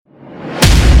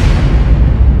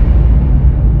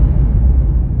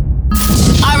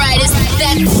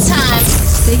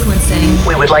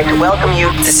We'd like to welcome you.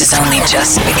 This has only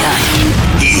just begun.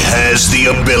 He has the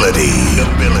ability.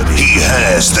 He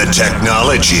has the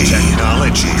technology.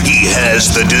 He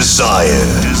has the desire.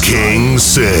 King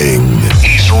Sing.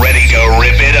 He's ready to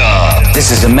rip it up.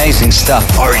 This is amazing stuff.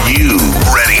 Are you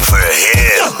ready for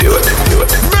him? Do it.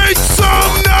 Make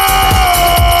some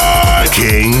noise!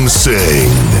 King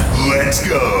Sing. Let's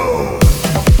go.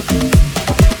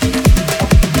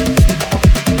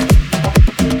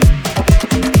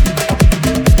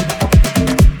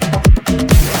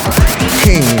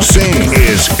 King Sing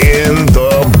is in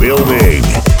the building.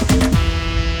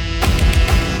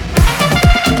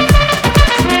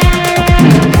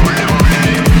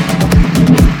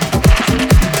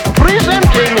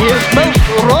 Presenting His Most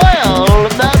Royal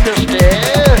Majesty,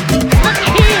 the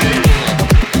King.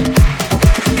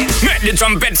 Make the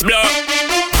trumpets blow.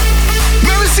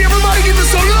 Let me see everybody give us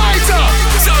some lighter.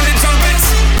 Sound the trumpets.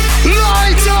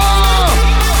 Lighter.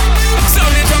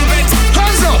 Sound the trumpets.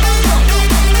 Hands up.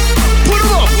 Put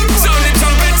them up. Sound the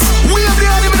trumpets. We have the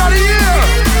enemy of the year.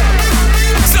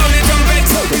 Sound the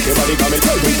trumpets. Sound the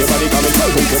trumpets.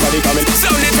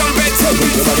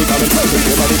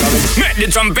 Make the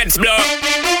trumpets blow.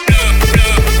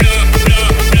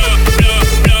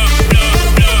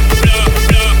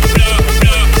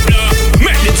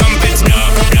 Make the trumpets blow.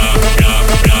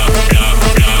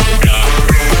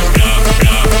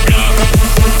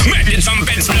 Make the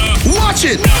trumpets blow. Watch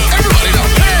it. Everybody now.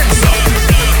 Hands up.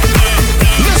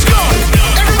 Let's go.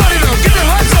 Everybody now. Give your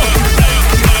hands up.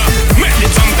 Make the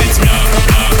trumpets blow.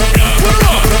 Put them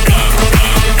up.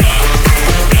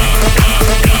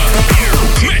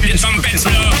 Make the trumpets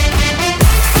blow.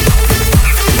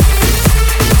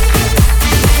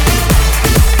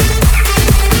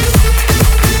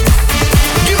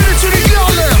 Give it to the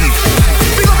girl them.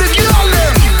 Big up the girl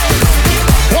them.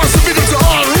 Wants to big up to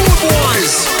all rude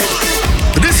boys.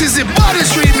 This is the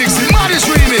baddest remix.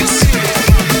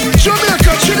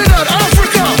 Jamaica, Trinidad,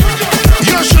 Africa.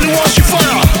 You should watch your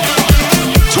fire.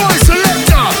 Toy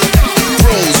selector.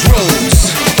 Rose.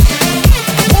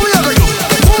 What we gonna do?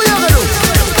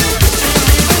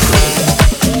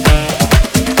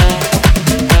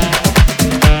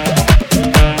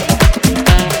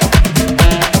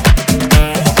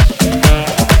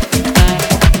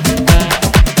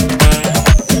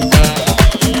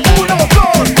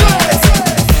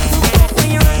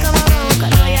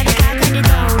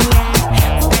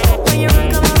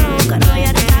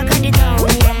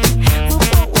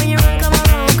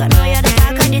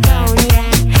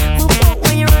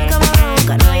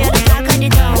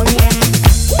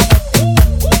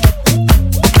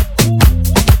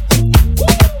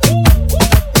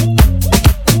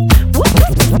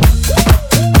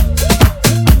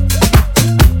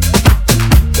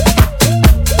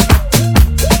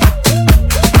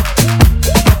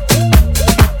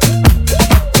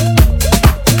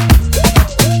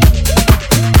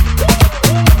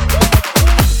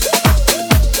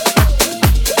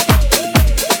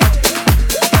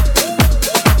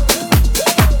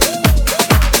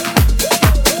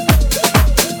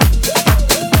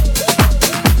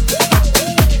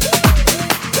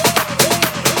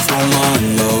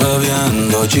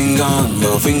 Chingando,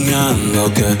 fingiendo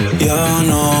que ya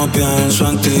no pienso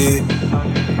en ti.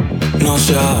 No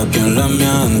sé a quién le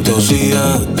miento, si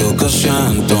esto que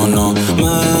siento no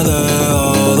me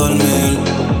dejo dormir.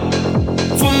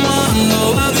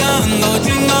 Fumando, bebiendo,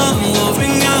 chingando,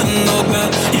 fingiendo que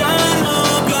ya no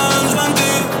pienso en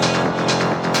ti.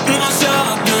 No sé a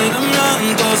quién le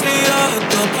miento, si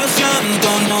esto que siento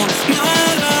no me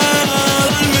dejo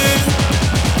dormir.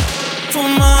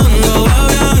 Fumando,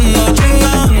 bebiendo,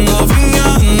 chingando,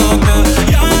 fingiendo que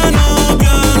ya no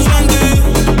pienso en ti.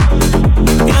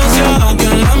 No sé a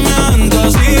quién le miento,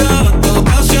 si esto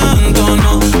que siento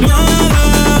no me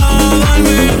deja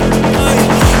dormir.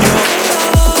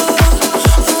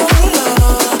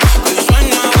 Que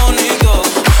sueña bonito,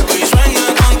 que sueña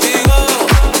contigo.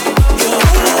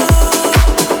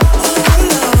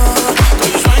 Que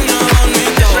sueña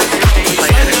bonito, que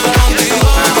sueña contigo.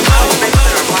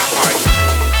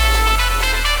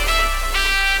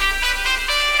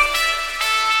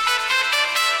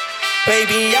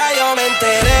 Baby, ya yo me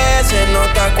enteré, se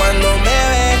nota cuando me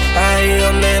ves. Ahí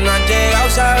donde no has llegado,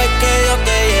 sabes que yo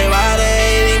te llevaré.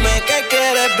 Y dime qué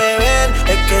quieres beber,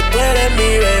 es que tú eres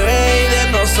mi bebé. Y de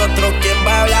nosotros, ¿quién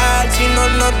va a hablar si no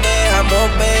nos dejamos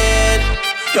ver?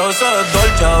 Yo sé de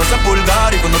dolce, a veces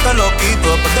vulgar. Y cuando te lo quito,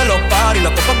 después de los paris,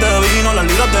 las copas de vino, las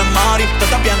libras de mari. Tú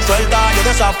estás bien suelta, yo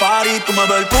de safari. Tú me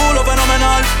ves el culo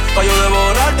fenomenal, pa' yo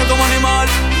devorarte como animal.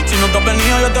 Si no te has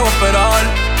venido, yo te voy a esperar.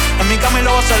 En mi cama y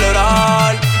lo voy a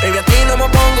celebrar. Baby, a ti no me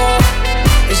pongo,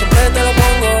 y siempre te lo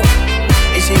pongo.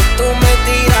 Y Y si tú me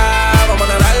tiras, vamos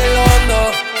a nadar el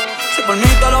hondo. Si por mí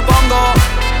te lo pongo,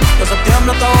 de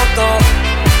septiembre hasta agosto.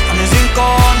 A mis 5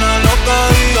 años lo que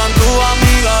digan tu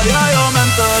amiga, ya yo me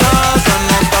enteré. Se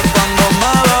nota cuando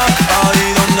me ves, ahí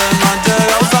donde no has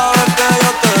llegado, sabes que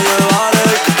yo te llevaré.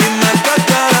 Dime que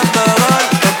quieres beber,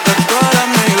 que tú eres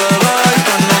mi bebé. Y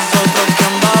que nosotros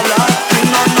quién va a hablar, si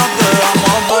no nos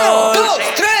dejamos ver. 1, 2,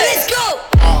 3, let's go.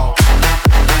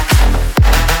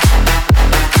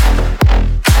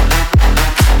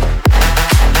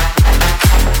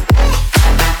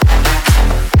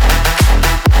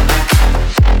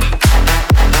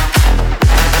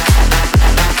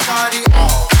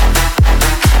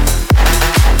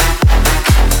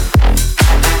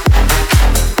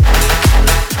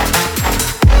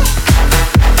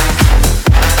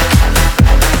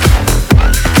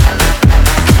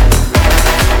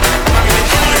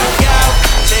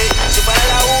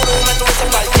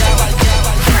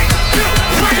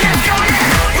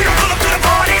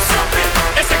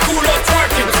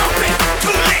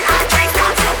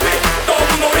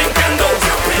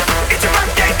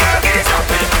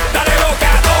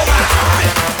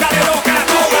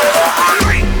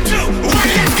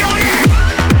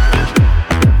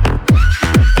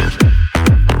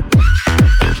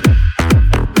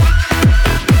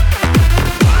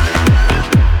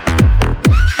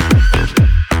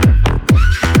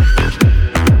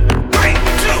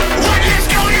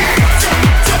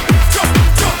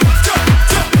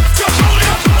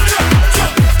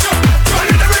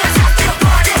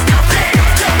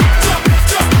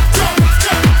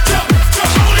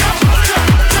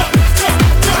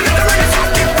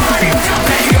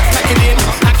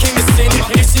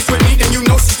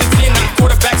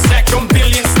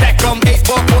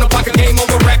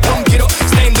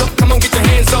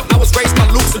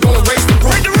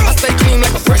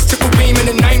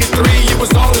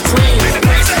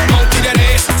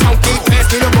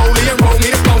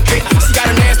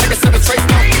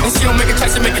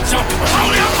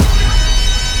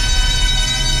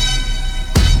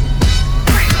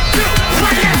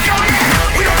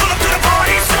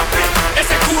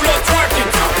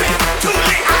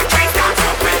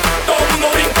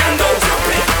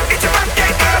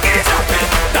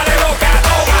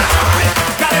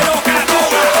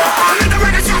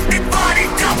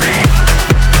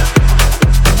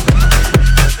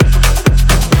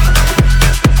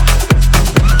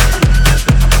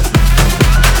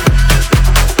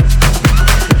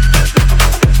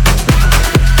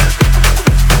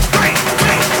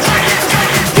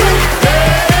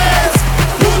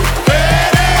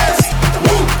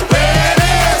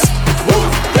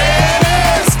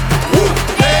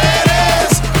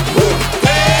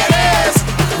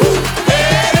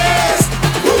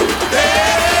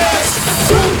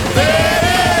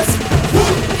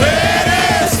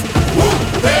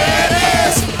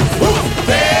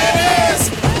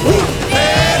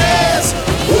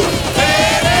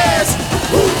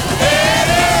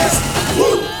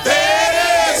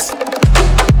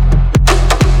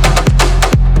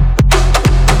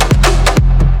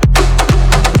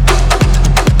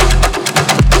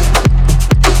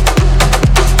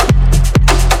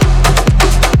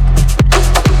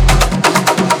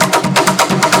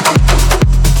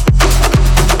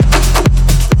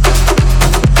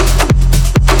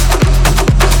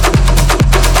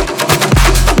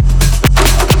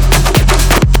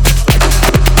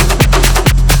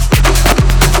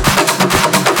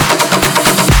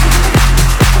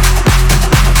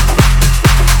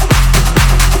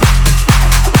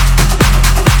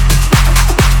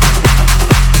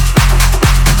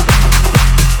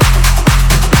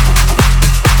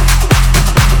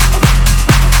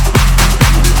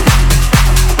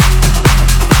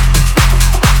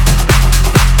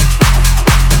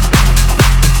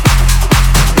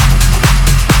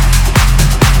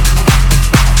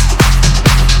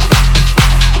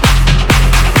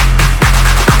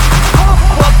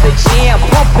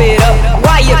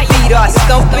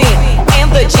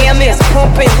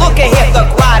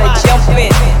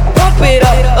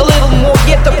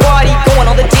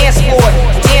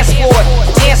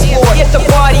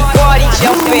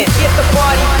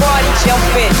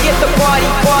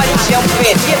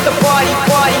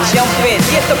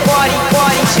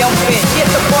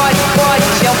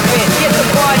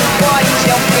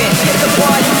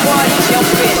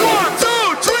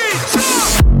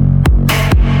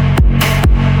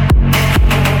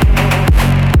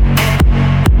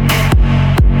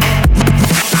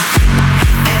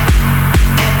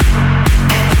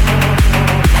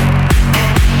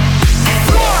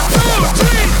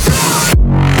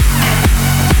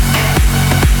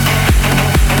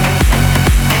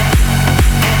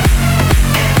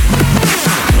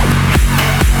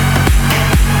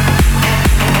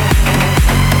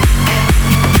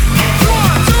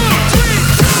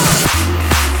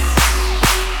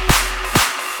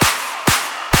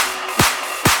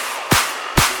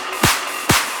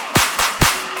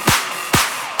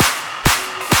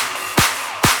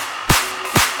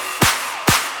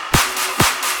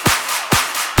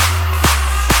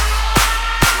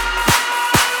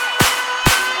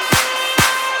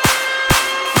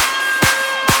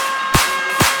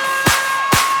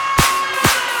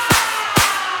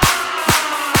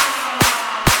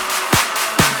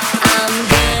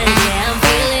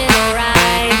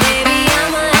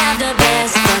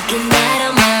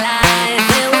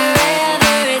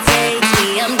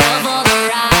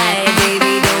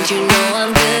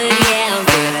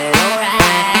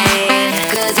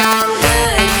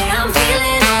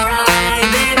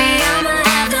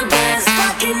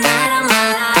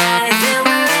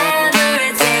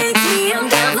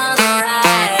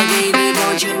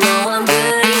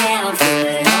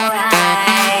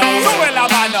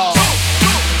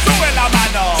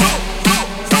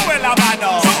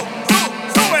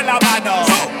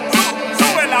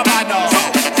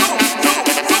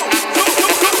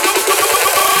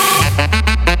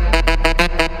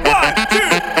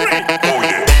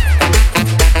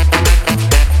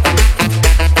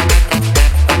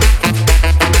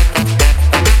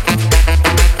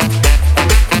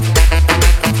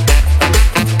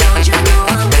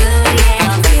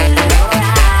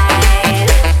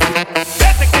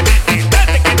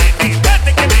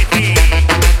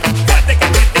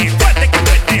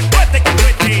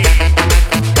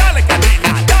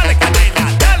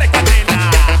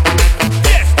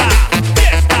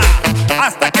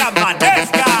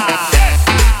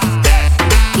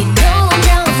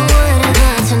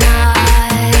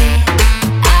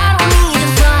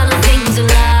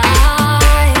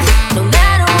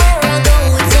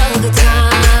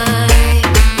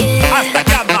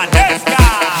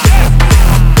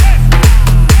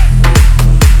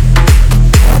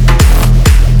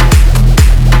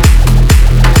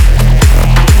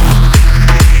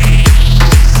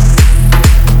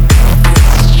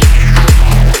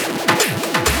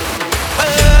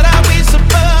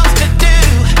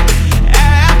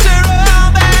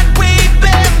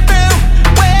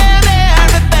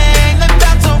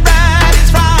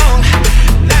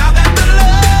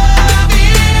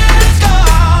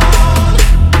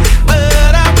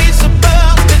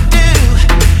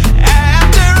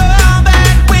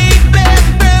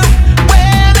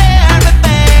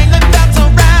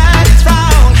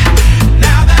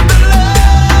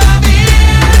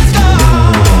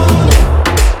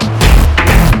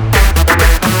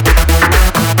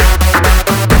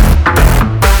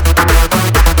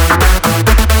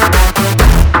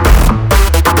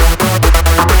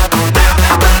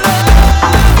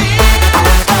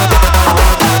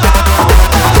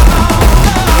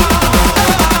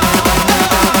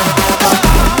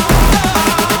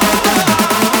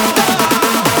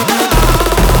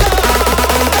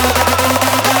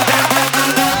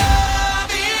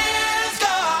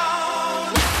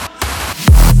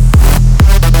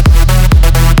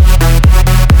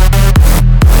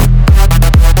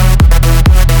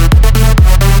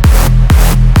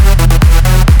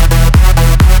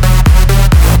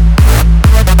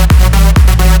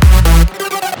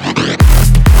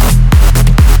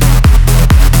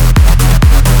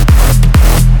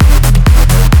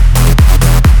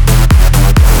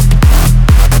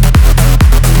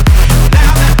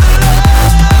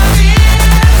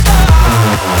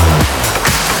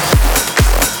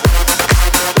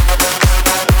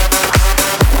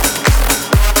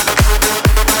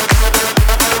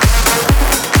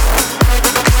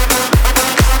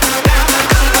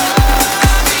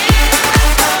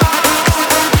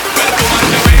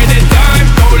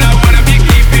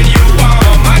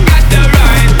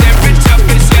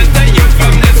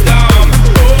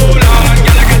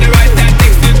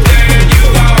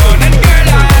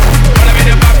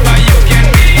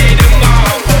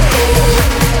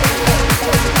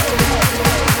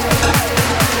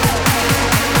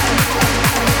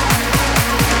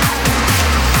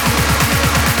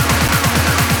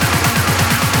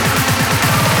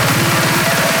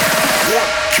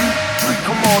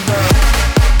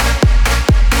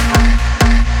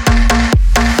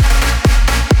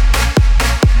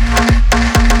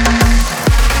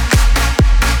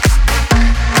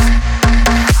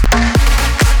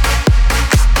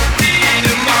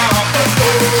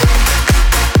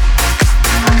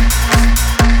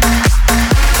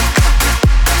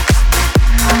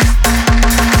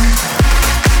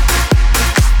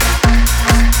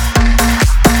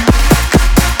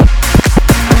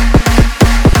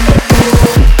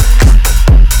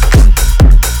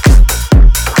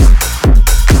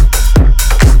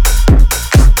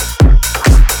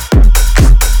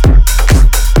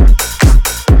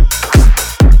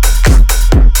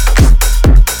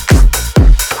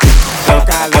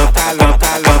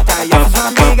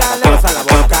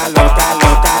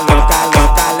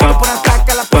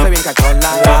 bien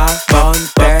cachona. La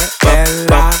monté en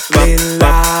la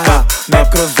blindada. Me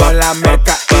cruzó la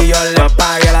meca y yo le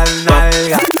pagué la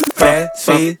nalga.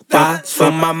 Fresita,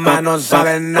 su mamá no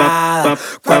sabe nada.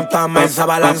 Cuéntame esa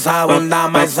balanza, abunda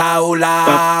más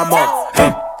aulamos.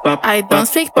 I don't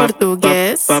speak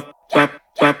portugués.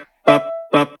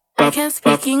 I can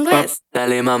speak English.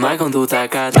 Dale mamá con tu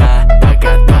tacata,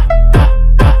 tacata,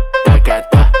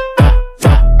 tacata,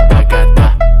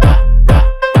 tacata,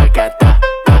 tacata.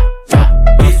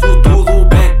 Isso tudo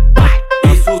bem,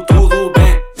 isso tudo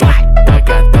bem.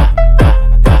 Tacata,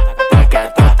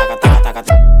 tacata.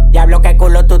 Diablo, qué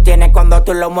culo tú tienes cuando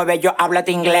tú lo mueves, yo hablo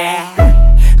de inglés.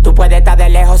 Tú puedes estar de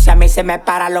lejos, si a mí se me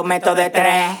para, lo meto de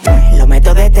tres. Lo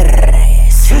meto de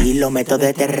tres, sí, lo meto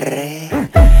de tres.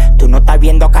 Tú no estás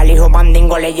viendo que al hijo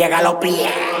mandingo le llega a los pies.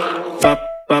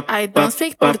 I don't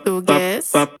speak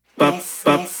portugués. I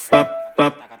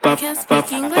can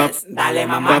speak English. Dale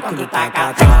mamá con tu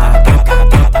taca.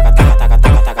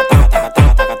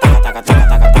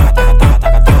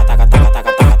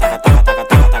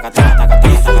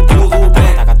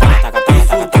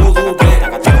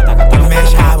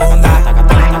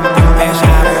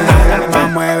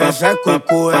 Ese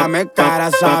cucú, dame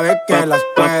cara, sabe que las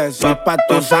puedes. Y pa'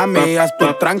 tus amigas,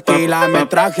 tú tranquila, me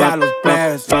traje a los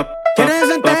plebes. ¿Quieres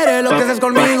entere lo que haces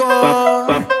conmigo?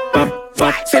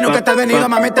 Si nunca estás venido,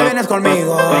 mami, te vienes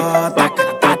conmigo.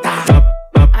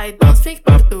 I don't speak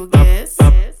portugués.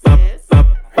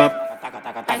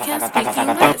 I can speak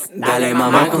English. Dale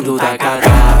mamá con tu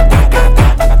tacata.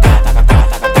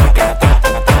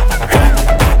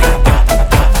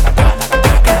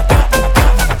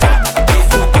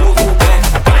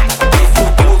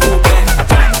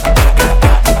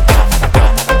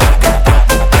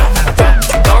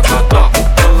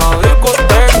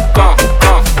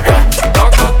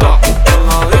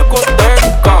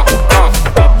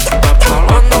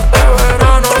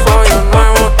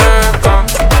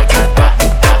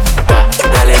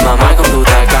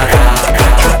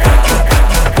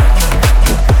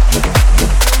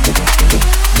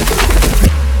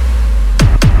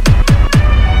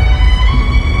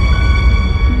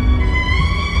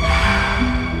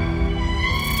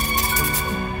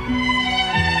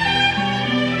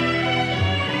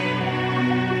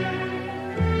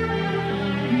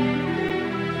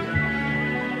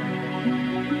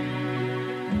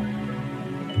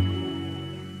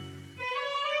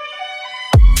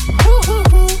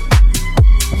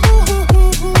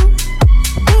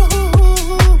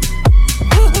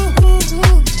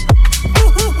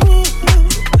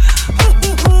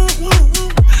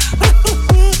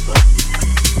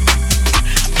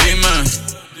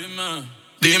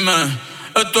 Dime,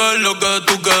 esto es lo que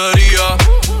tú querías.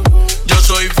 Yo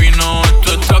soy fino,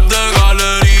 esto es trap de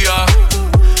galería.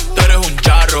 Tú eres un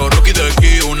charro, Rocky de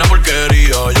aquí, una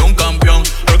porquería. Yo un campeón,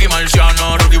 Rocky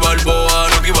Marciano, Rocky Balboa,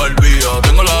 Rocky Balbía.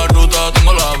 Tengo la ruta,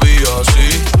 tengo la vía,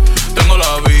 sí, tengo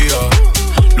la vía.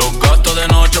 Los gastos de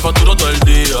noche facturo todo el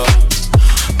día.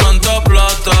 Tanta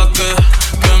plata que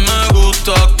me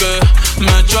gusta que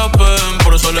me chapen.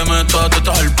 Por eso le meto a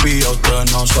tetas al pía.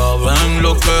 Ustedes no saben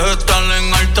lo que es estar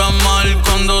en alta mar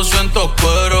cuando siento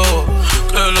cuero.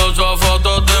 Que los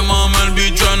zapatos de mame el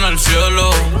bicho en el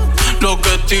cielo. Lo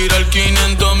que tira el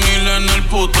 500,000 en el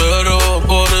putero.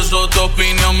 Por eso tu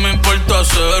opinión me importa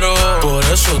cero. Por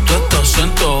eso tú estás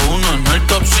 101 en el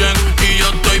top 100 y yo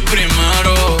estoy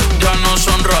primero. Ya no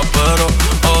son raperos,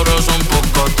 ahora son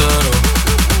pocateros.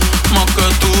 Más que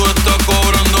tú estás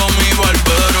cobrando mi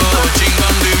barbero.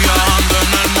 Chingando y viajando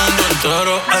en el mundo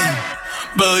entero. Ay.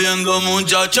 Bebiendo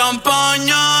mucha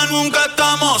champaña, nunca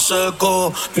estamos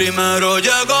secos. Primero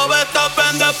llegó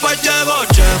Verstappen, después llegó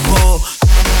Checo.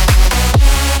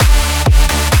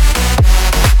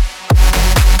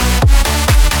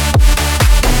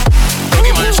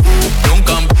 Rocky Marciano, un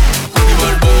campeón. Rocky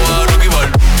Balboa, Rocky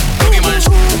Balboa. Rocky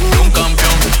Marciano, un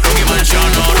campeón. Rocky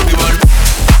Marciano, Rocky Balboa.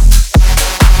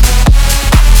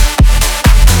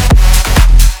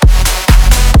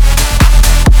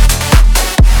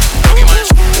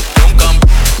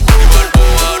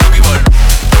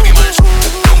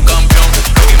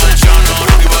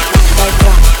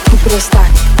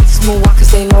 Smooth walkers,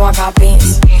 they know I got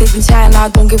bands. They been chatting, I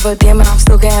don't give a damn, and I'm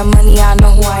still getting money, I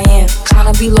know who I am.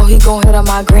 Tryna be low, he gon' hit up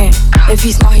my gram. If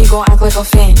he's not, he gon' act like a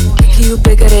fan. Kick you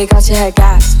bigger, they got your head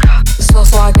gas. Slow,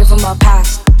 so I give him a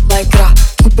pass. Like,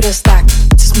 keep it a stack.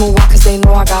 Smooth walkers, they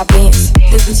know I got bands.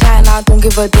 They been chatting, I don't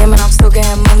give a damn, and I'm still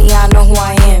getting money, I know who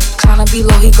I am. Tryna be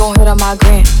low, he gon' hit up my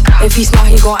gram. If he's not,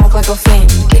 he gon' act like a fan.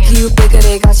 Kick you bigger,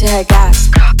 they got your head gas.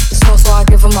 Slow, so I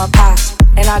give him a pass.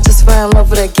 And I just fell in love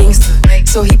with a gangster,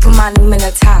 so he put my name in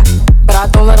the top. But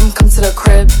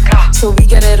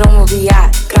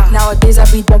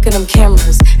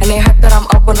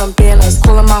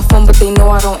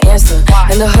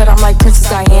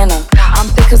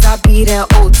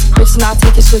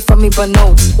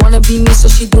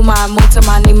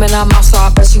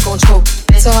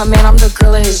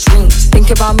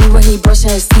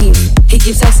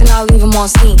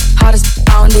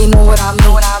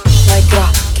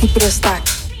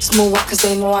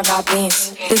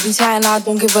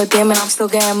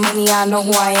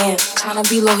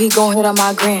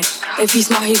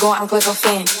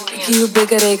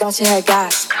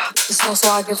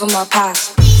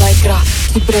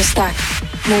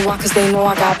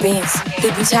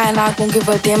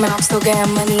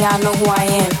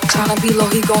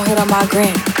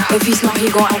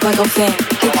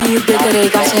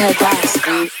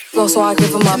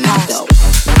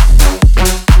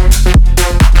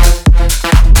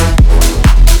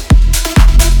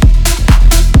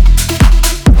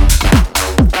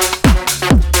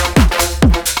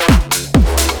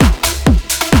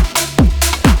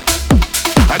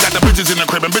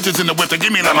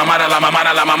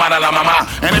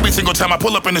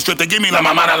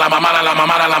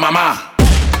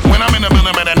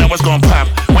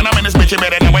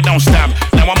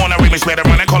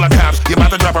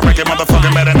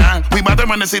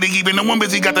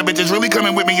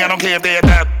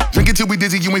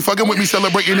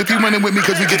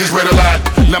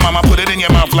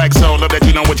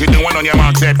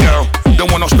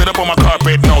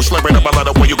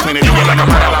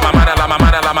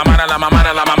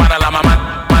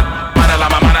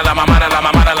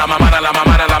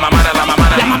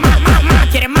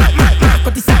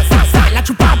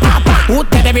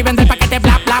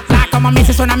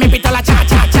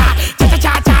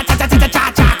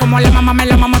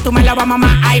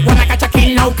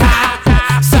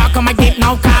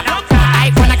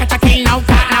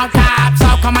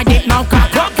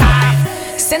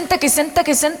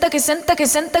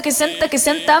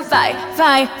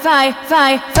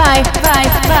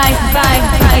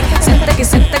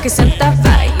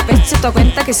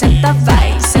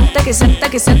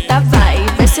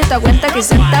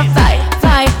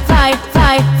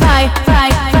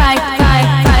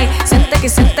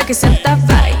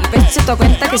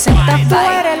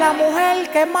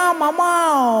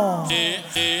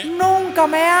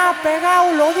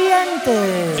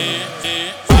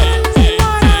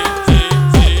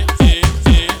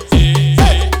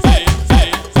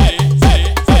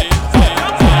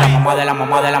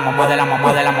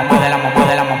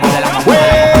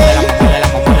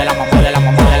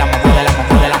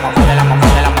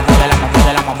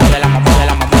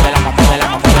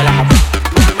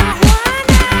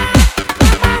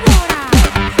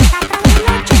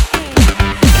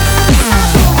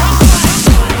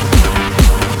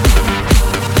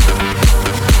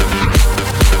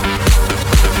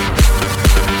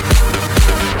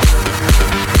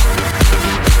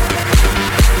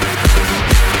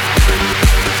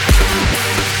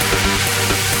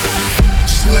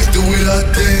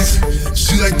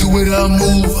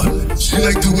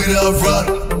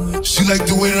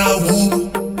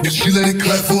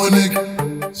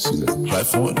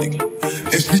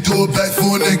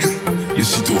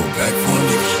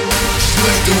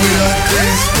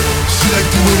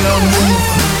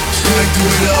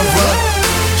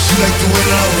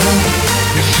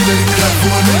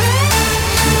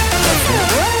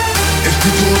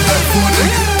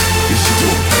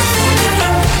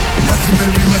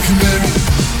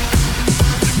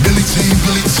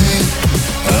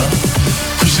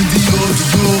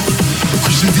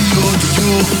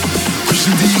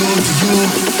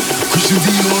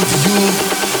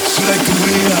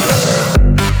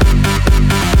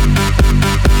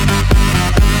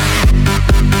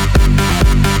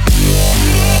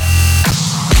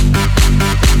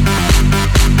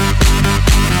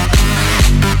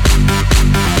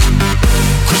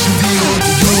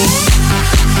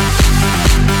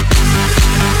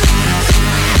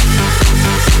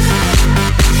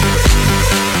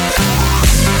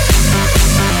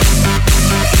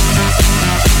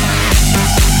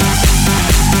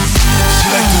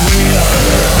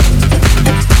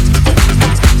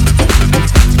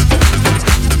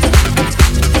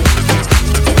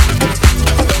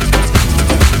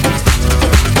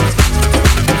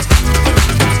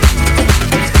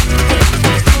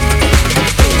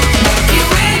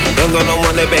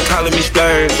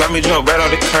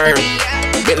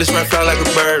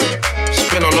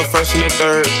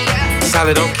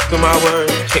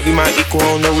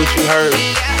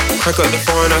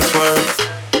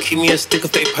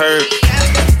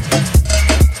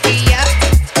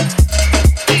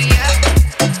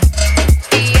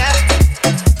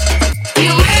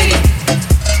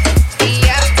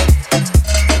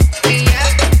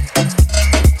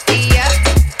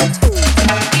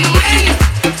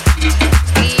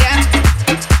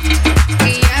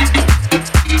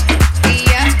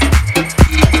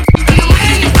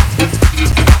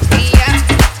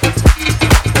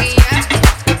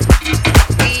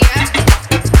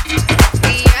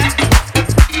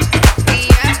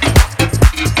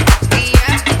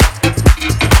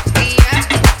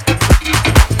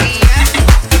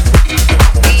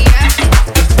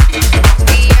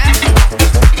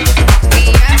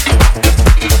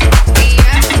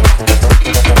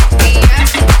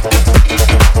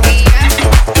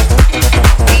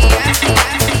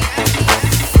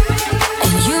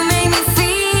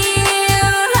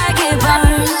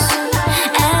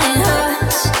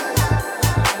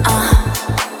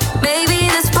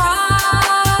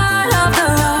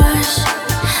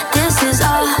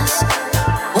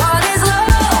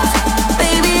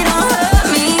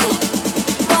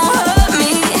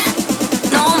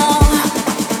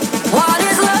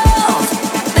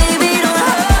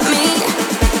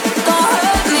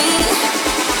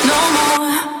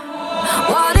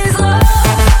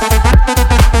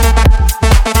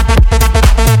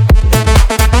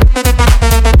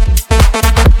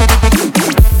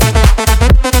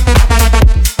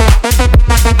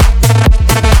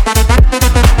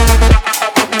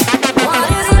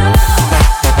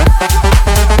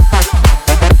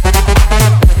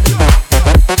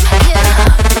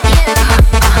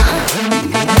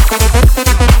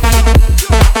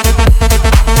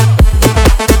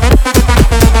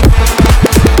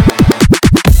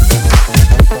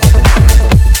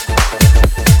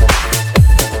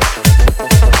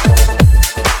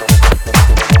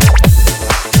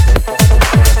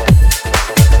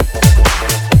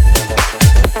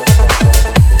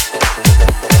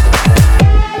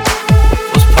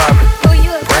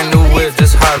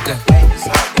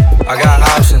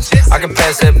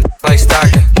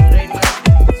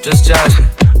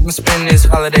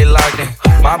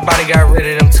My body got rid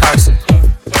of them toxins.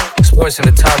 Sports in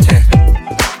the top 10.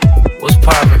 What's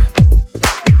poppin'?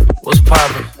 What's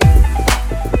poppin'?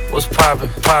 What's poppin'?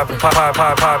 Poppin',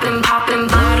 poppin', poppin'. Poppin'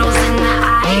 bottles in the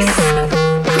ice,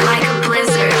 like a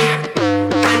blizzard.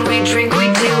 When we drink, we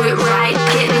do it right.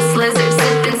 Getting slizzard,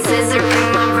 sipping scissor.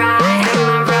 Am I right?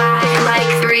 Like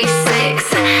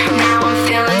 3-6. Now I'm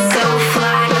feeling so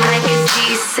fly, like a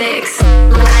G6.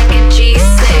 Like a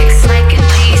G6, like a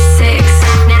G6.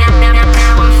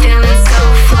 Now I'm feeling so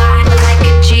fly, like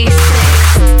a G6.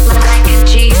 Like a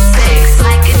G6,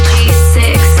 like a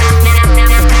G6.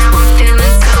 Now I'm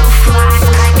feeling so fly,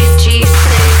 like a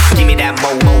G6. Give me that mo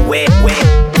wet.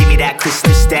 Give me that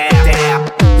crystal style.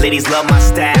 Ladies love my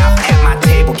style. At my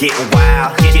table getting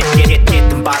wild. Get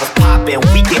them bottles poppin'.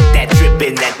 We get that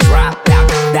drippin', that drop.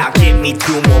 Now give me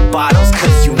 2 more bottles,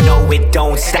 cause you know it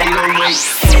don't stop. Hell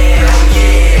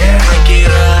yeah. Drink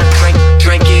it up,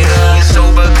 drink it up.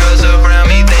 Sober girls around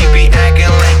me, they be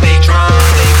acting like they drunk.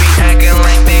 They be acting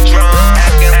like they drunk.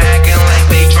 Acting like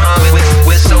they drunk.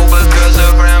 With sober girls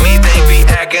around me, they be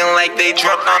acting like they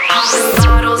drunk.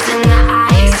 Bottles in the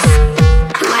ice,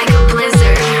 like a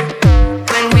blizzard.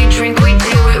 When we drink, we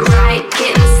do it right.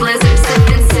 Getting slizzard,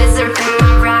 sipping scissor. Am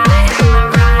I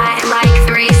right? Like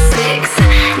 3-6.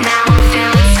 Now I'm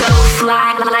feeling so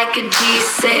fly, like a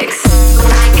G6.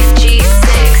 Like a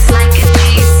G6, like a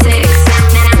G6.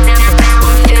 Now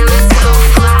I'm feeling so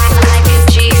fly, like a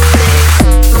G6.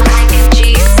 Like a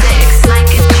G6,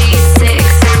 like a G6.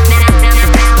 Now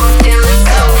I'm feeling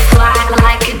so fly,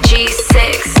 like a G6.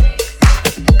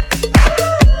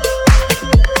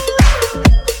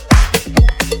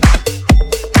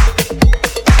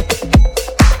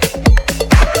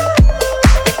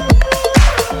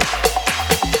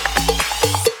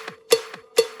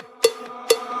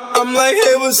 I'm like,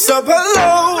 hey, what's up,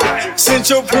 hello? Sent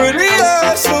your pretty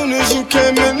ass soon as you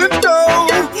came in the door.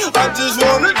 I just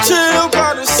wanna chill,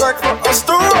 got a sack for us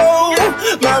to roll.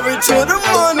 Married to the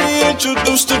money,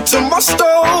 introduced her to my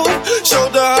stove.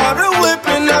 Showed her how to whip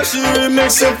it, now she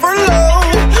remixing for low.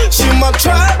 She my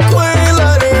track queen,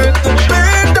 let her hit the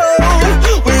bando.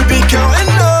 We be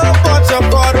counting up, watch how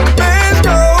far the bands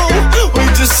go. We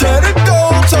just set it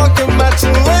go, talking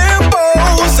matching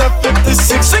Lambos. At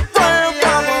 56 a gram.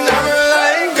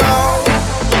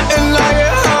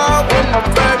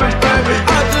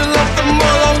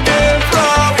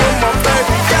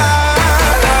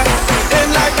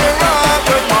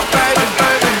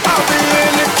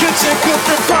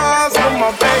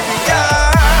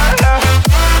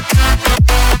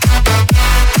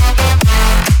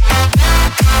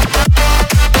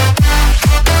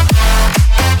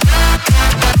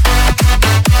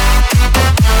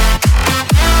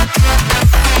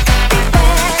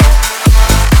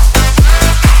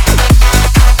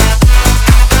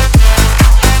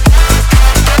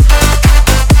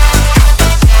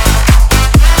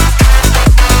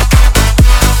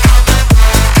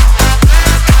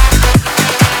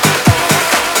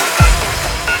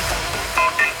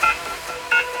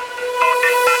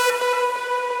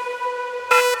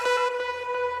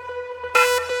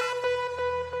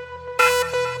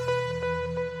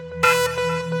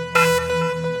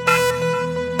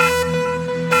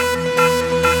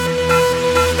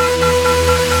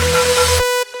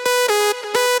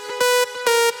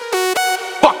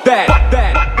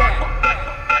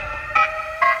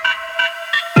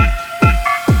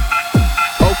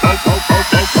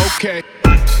 Okay.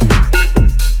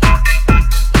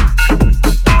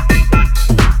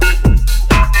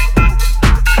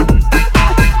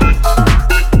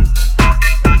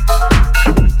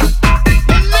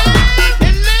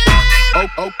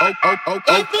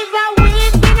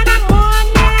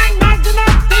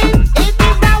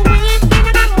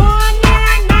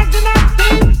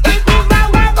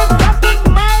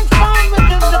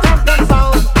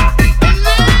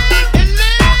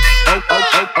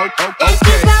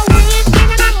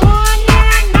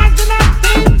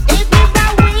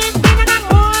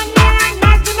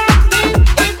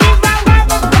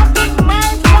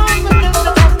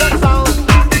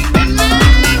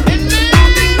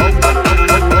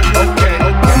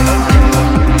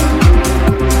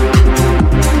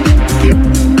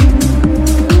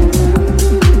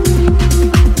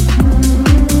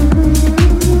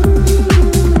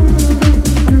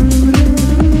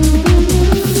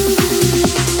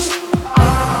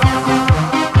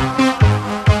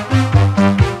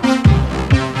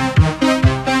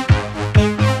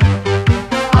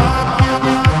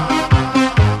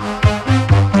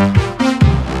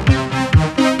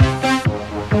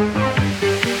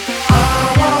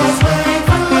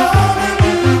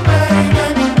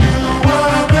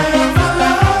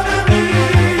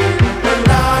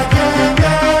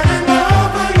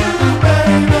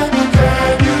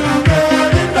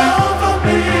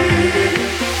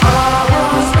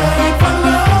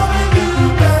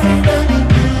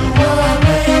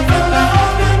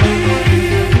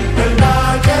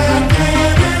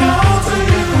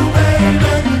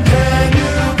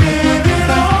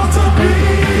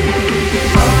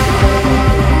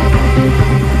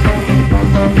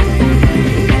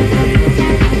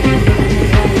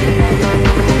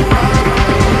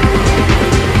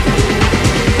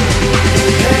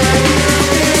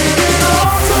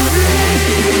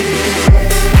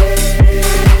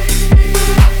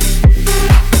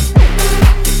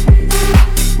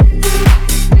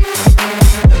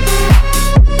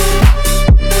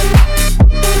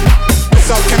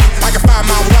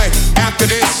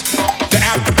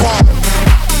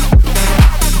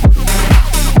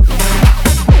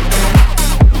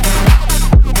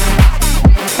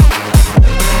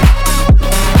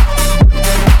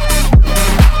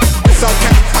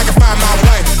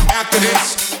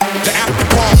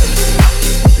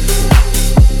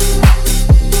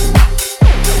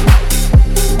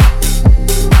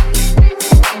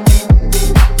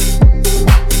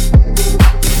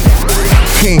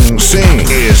 Singh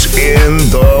is in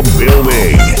the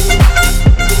building.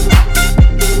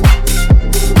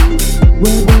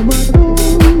 Where them a do?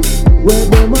 Where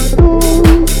them a do?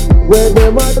 Where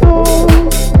them a do?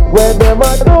 Where them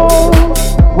a do?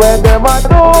 Where them a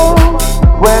do?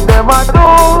 Where them a do?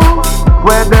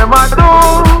 Where them a do?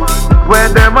 Where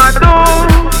them a do?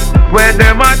 Where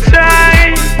them a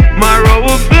try? My road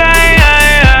will fly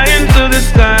high into the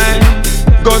sky.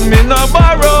 Gun me no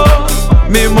borrow,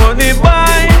 me money buy.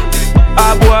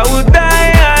 A boy would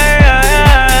die.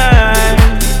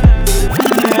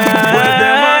 Where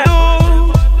them a do?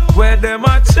 Where them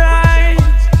a try?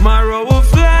 My road will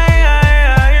fly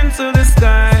high into the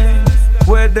sky.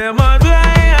 Where them a fly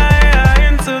high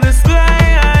into the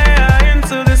sky,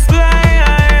 into the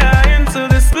sky, into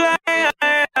the sky,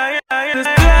 into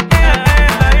the sky.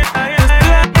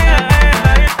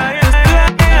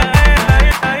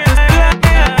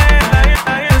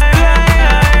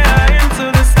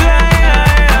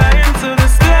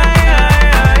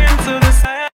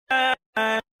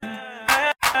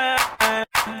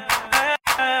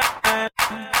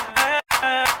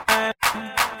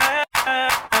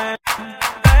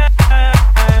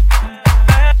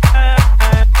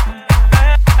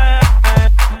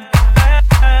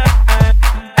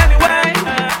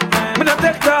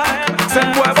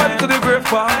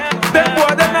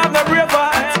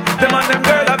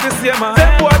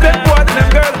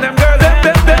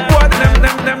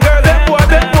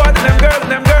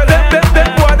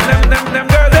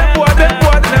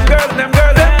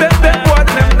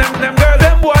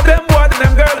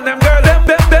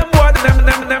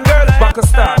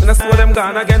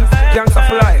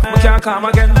 Come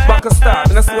again, back a start,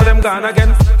 and I see them gone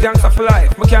again. Gangsta for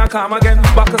life, me can't come again.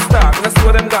 Back a start, and I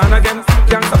see them gone again.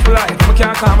 Gangsta for life, me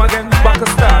can't come again. Back a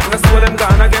start, and I see them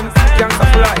gone again. Gangsta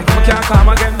for life, me can't come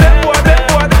again. Them boy, them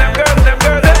girl, them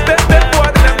girl, them boy,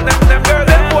 them girl,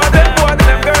 them boy, them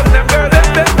girl, them girl,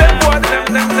 them boy, them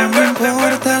girl. No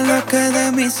importa lo que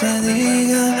de mí se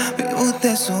diga, vive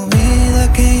usted su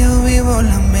vida, que yo vivo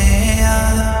la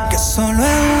mía. Que solo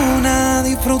es una,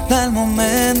 disfruta el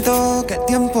momento, que el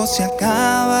tiempo se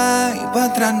acaba y para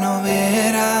atrás no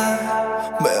viera.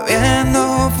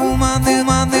 Bebiendo, fumando,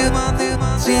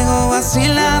 sigo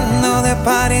vacilando de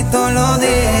party todos los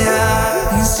días.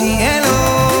 Y síguelo.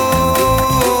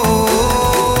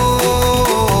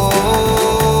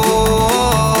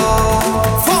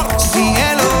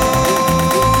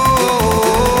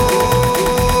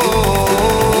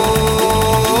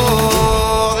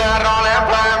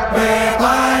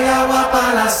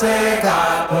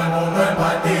 Seca, todo el mundo en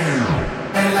partir,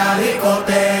 en la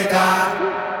discoteca.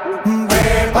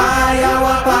 Pepa y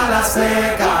agua para la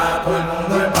seca, todo el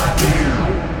mundo en partir,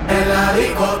 en la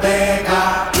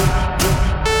discoteca.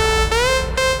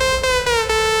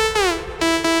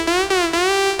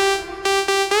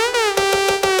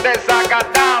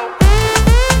 Desacatado.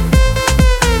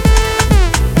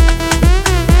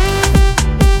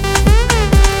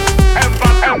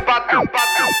 Empat.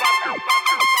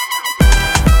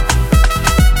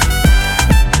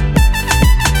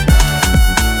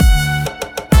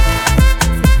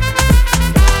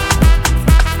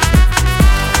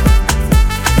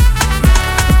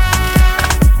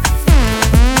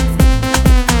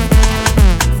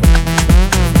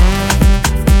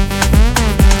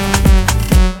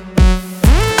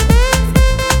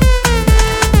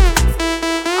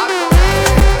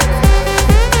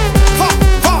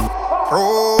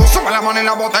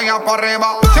 La botella para arriba,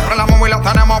 siempre la móvil la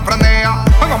tenemos prendida.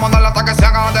 Vengo a mandarla hasta que se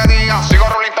haga de día. Sigo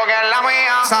rulito que es la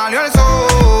mía. Salió el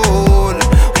sol,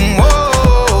 un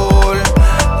gol.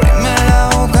 Prime la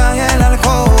boca y el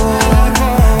alcohol.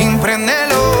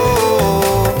 Impréndelo,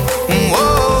 un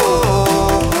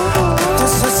gol. Esto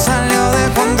se salió de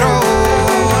control.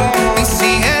 Y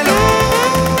síguelo.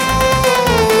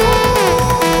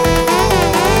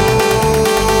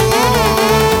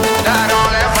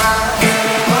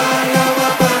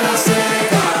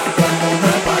 Seca,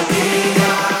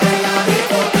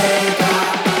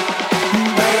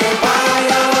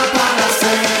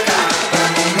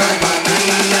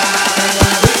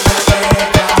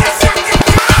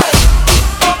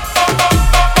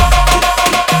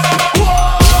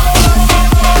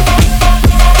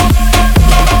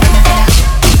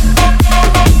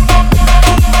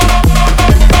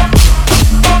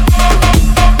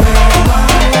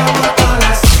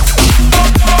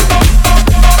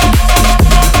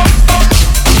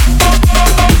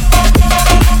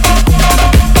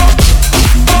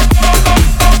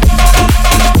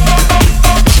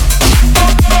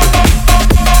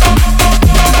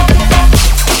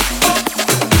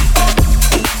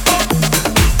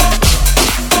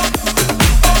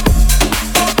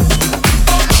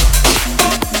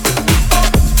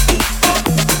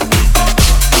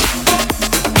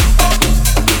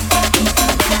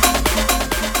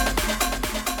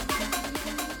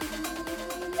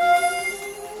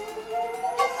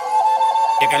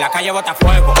 que la calle bota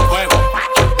fuego, fuego,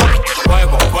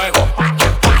 fuego, fuego,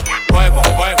 fuego,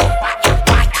 fuego,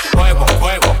 fuego,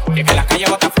 fuego, y que la calle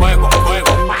bota fuego,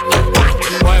 fuego,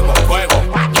 fuego, fuego,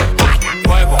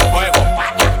 fuego, fuego,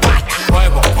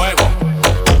 fuego, fuego.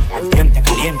 Caliente,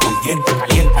 caliente, caliente,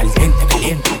 caliente, caliente,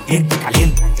 caliente, caliente,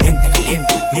 caliente,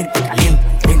 caliente, caliente, caliente,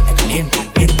 caliente, caliente,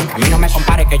 caliente. A mí no me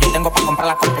compare que yo tengo para comprar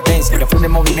la competencia. Yo fui el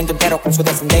movimiento entero con su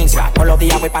descendencia. Todos los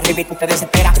días voy para arriba y tú te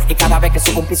desesperas. Y cada vez que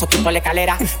subo un piso quito la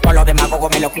escalera. Todos los demagogos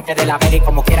me lo quite de la vera. Y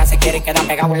como quiera se quieren quedar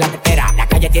pegados en la tetera. La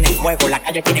calle tiene fuego, la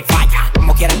calle tiene falla.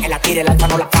 Como quieran que la tire, el alfa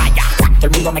no la falla. Todo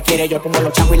el mundo me quiere, yo tengo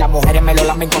los chavos. Y las mujeres me lo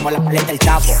lamen como la paleta del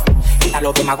chavo. A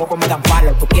los demagogos me dan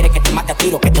palo. Tú quieres que te mate a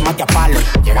tiro, que te mate a palo.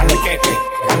 Llegando el queque,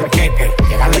 llegando el queque,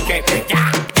 llegando el queque,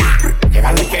 ya, ya.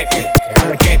 Llegando el queque,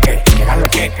 llegando el queque, llegando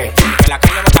el queque. La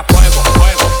calle bota fuego,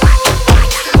 fuego,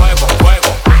 fuego, fuego,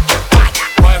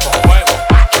 fuego, fuego,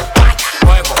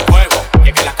 fuego, fuego.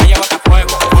 Y que la calle bota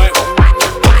fuego, fuego,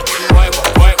 fuego,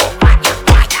 fuego, fuego,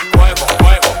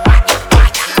 fuego,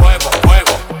 fuego,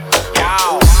 fuego.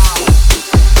 Yao.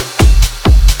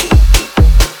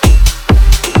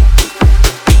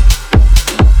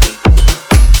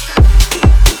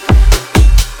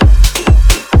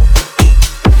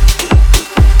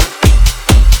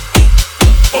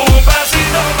 Un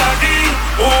pasito pa' aquí,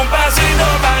 un pasito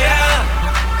pa' allá.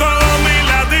 Todos mis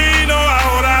latinos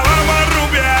ahora vamos a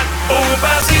rumbear. Un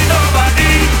pasito pa'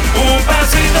 aquí, un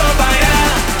pasito pa' allá.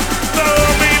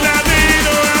 Todos mis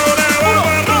latinos ahora vamos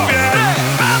a rumbear.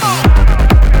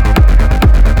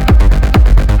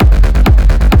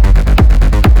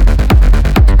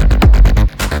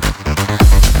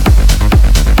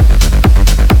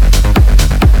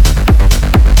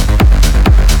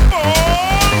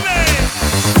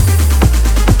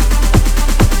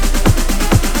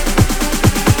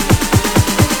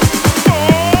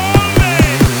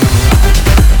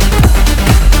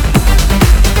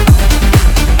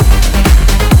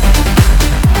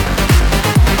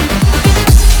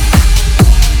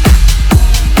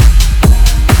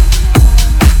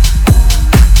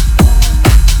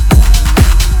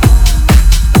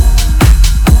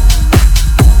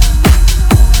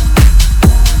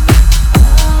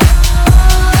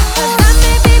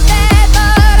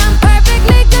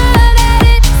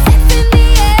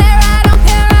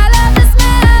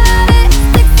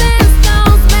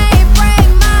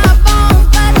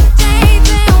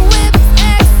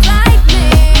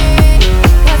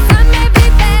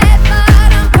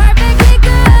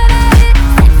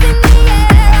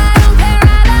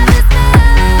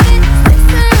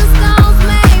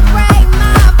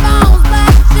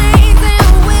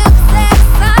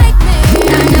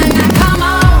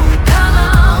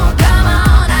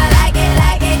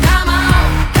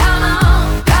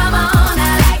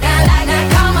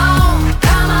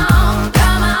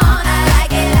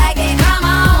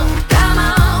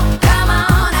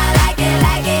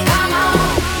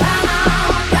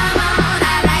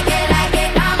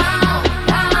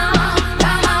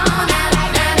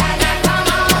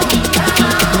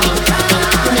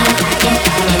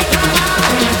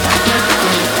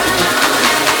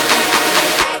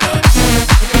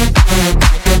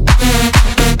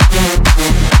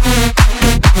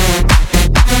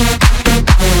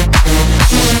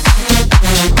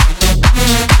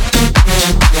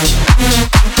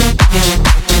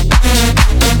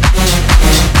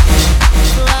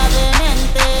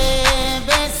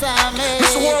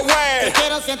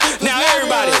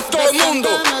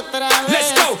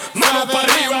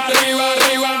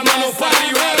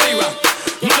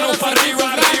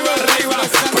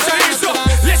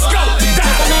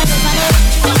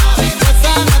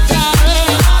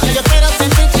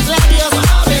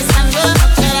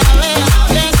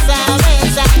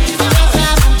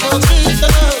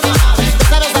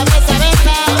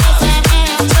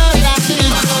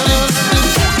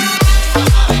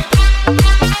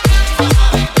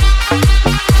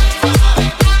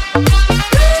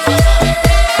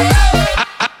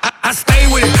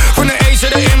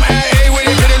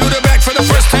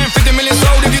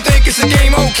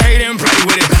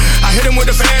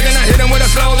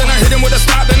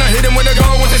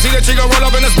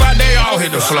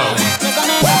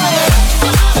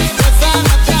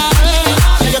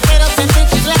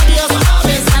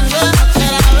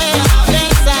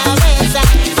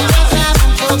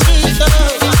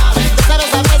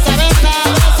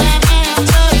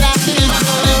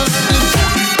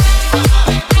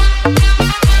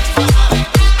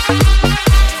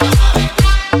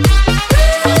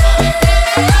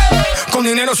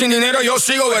 sin dinero yo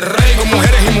sigo el rey. Con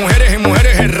mujeres y mujeres y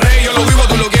mujeres el rey. Yo lo vivo,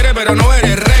 tú lo quieres, pero no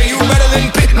eres rey. You better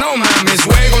than pick, no mames,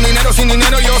 güey. Con dinero, sin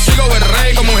dinero yo sigo el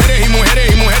rey. Con mujeres y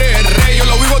mujeres y mujeres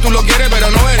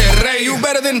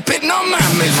rompe, no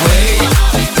mames, güey.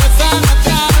 Bésame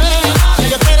otra vez,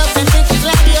 yo quiero sentir tus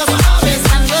labios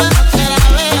besando otra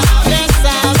vez.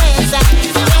 Besa, besa,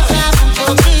 bésame un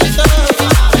poquito.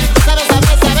 Besa, besa,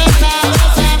 besa, besa,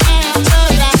 bésame otro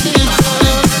ratito.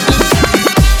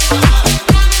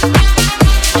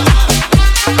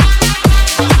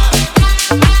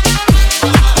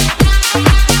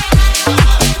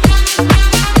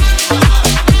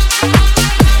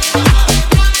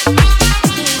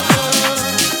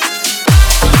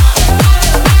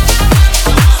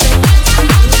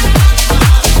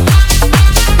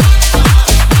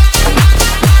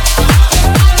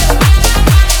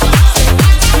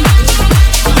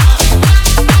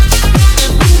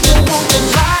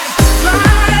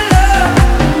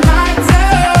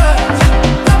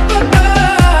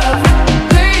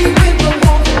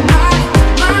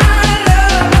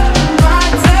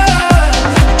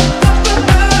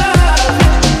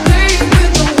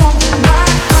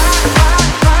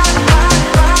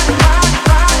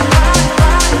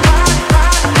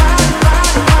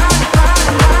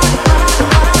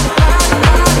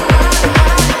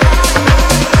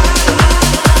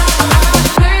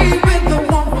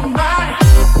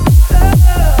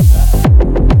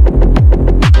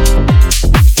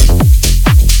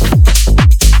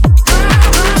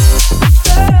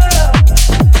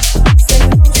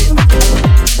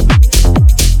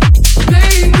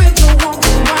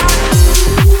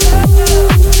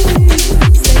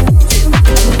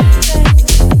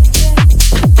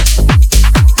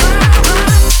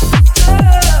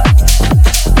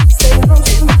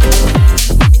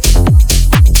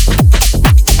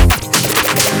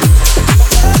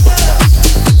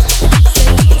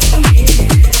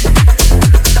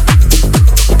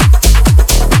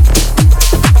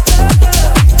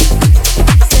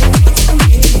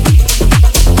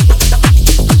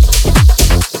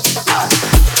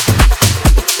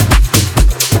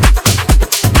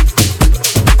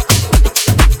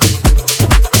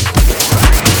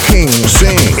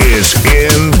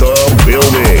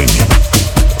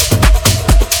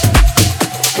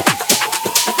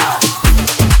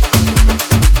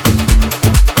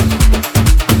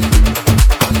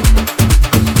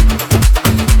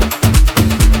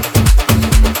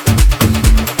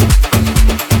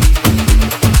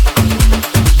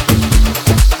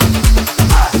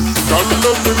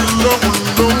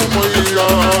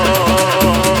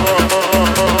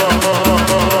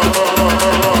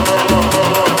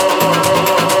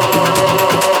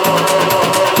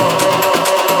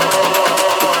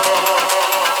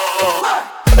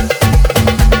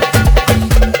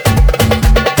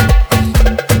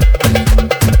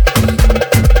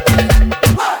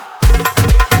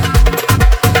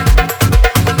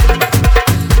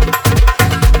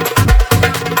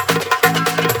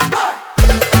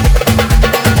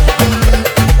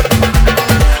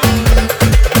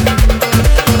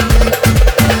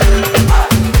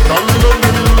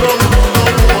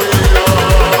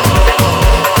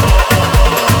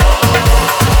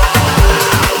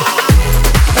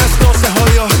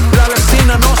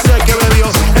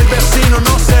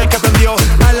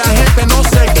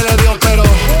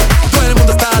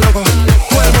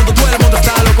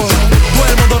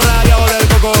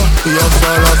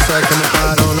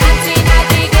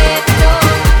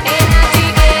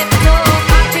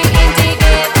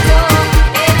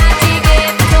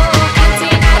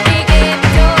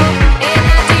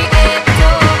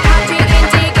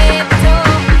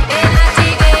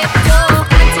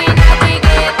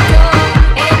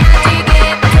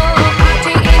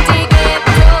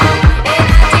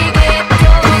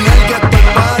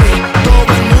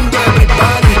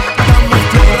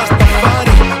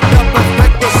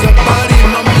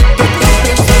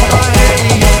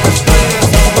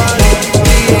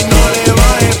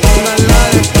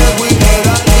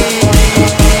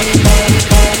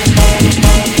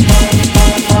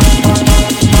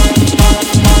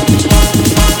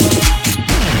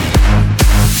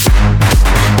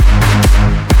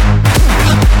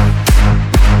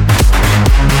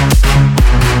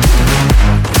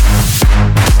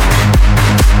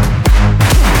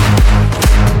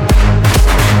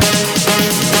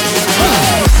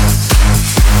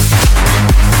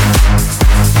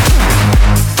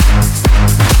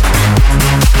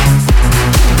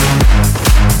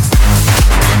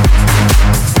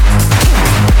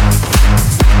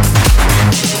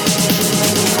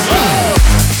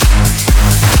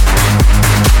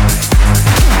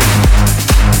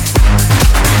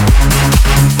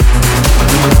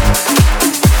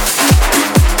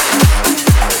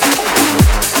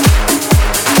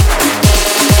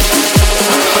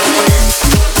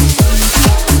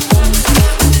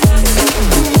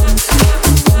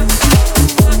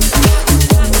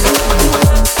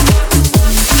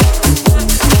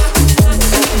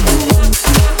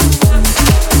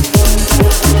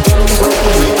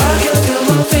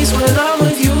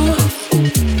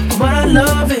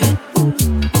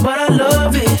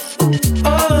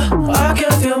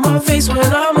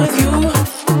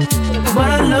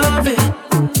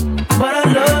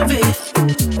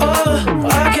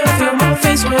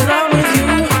 face when I'm with you.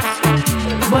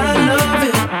 But I love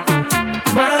it,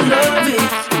 but I love it.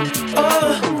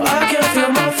 Oh, I can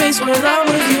feel my face when I'm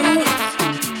with you.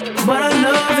 But I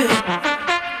love it,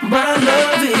 but I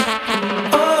love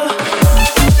it. Oh.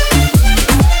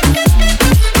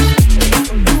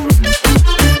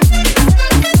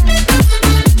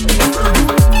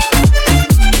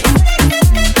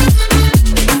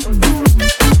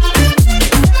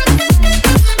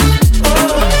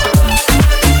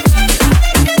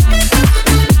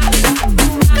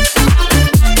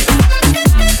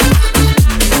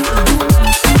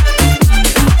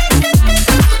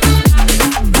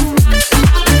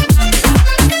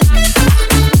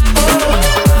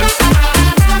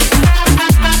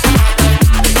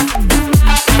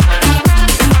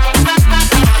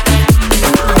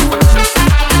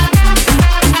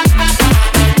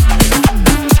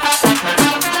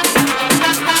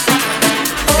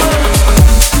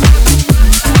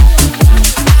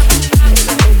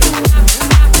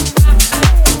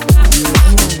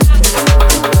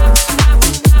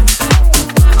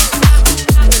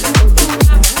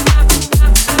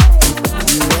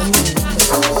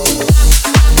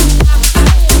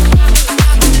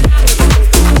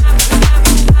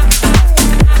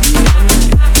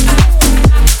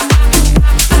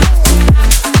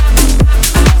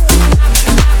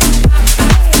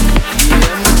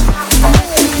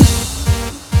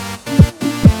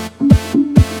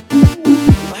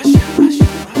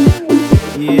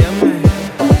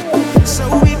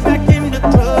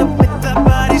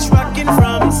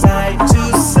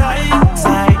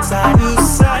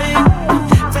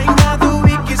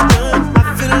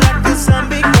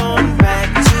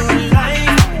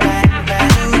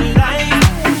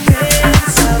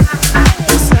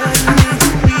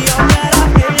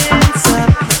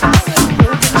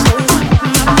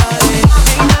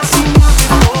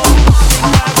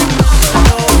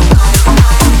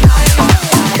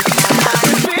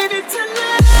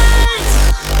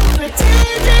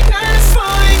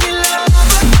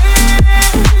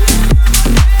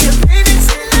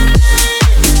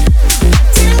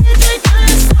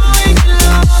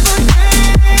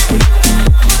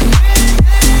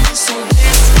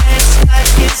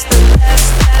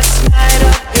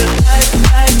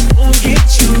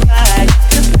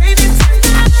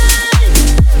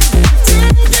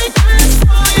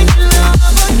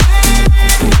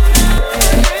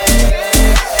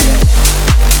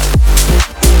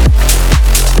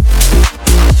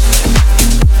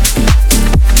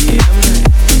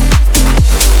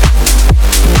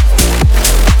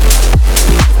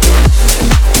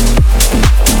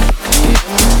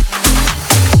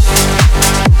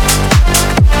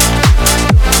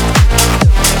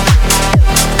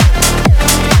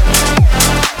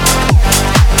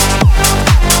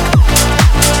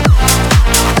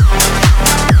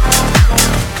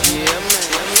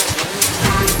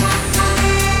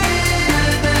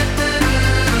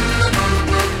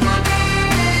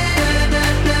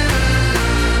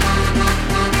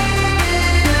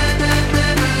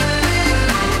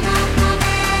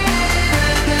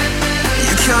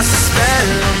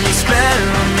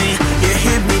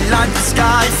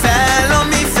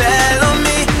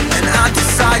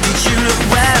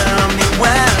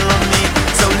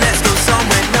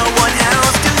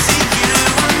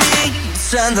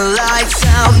 Turn the lights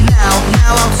out now.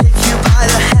 Now I'll take you by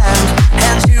the hand,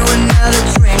 hand you another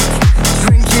drink.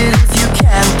 Drink it if you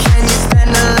can. Can you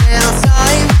spend a little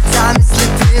time? Time is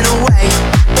slipping away,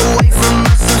 away from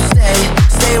us, so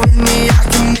stay with me. I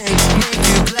can make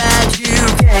you glad you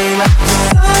came. The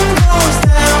sun goes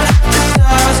down, the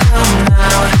stars come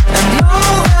out, and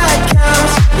all that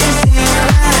counts is here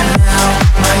and now.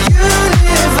 My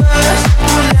universe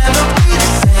will never be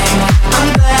the same.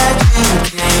 I'm glad you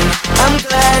came. I'm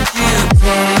glad you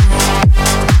came.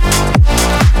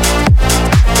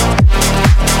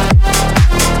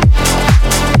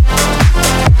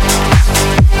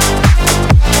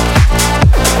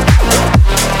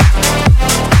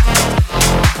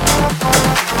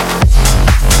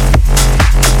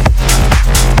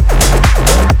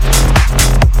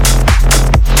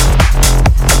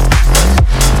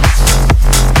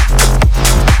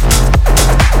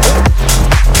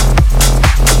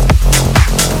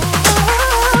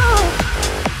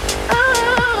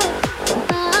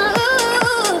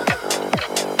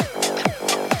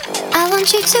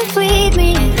 want you to breathe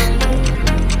me.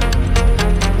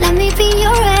 Let me be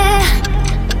your air.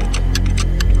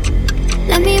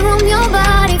 Let me roam your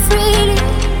body freely.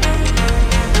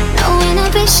 No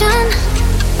inhibition,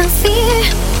 no fear.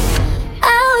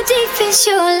 How deep is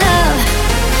your love?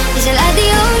 Is it like the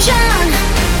ocean?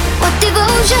 What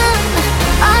devotion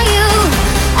are you?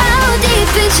 How deep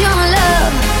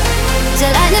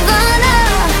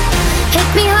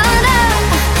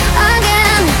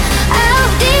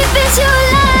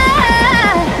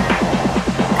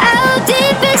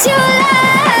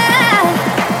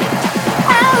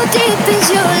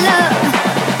your love.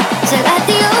 So like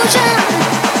the ocean,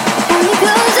 pull me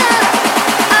closer.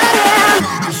 Oh yeah.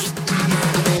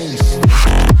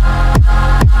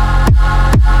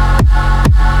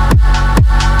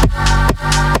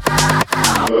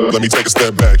 Let me take a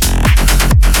step back.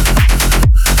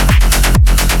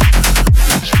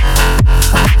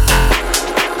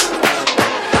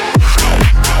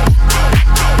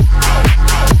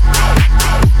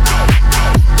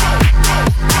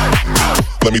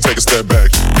 Let me take a step back.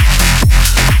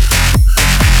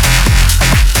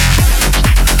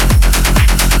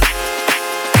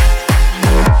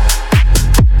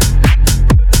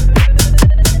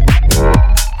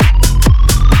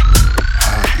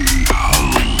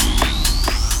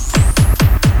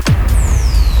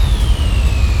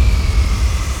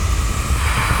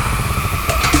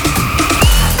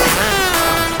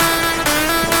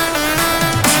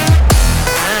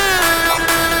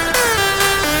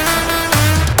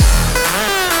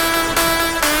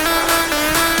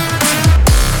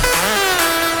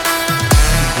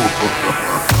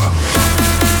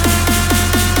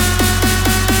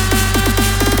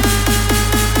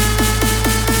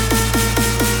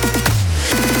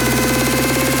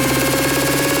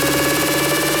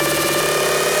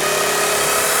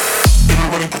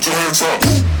 Put your hands up.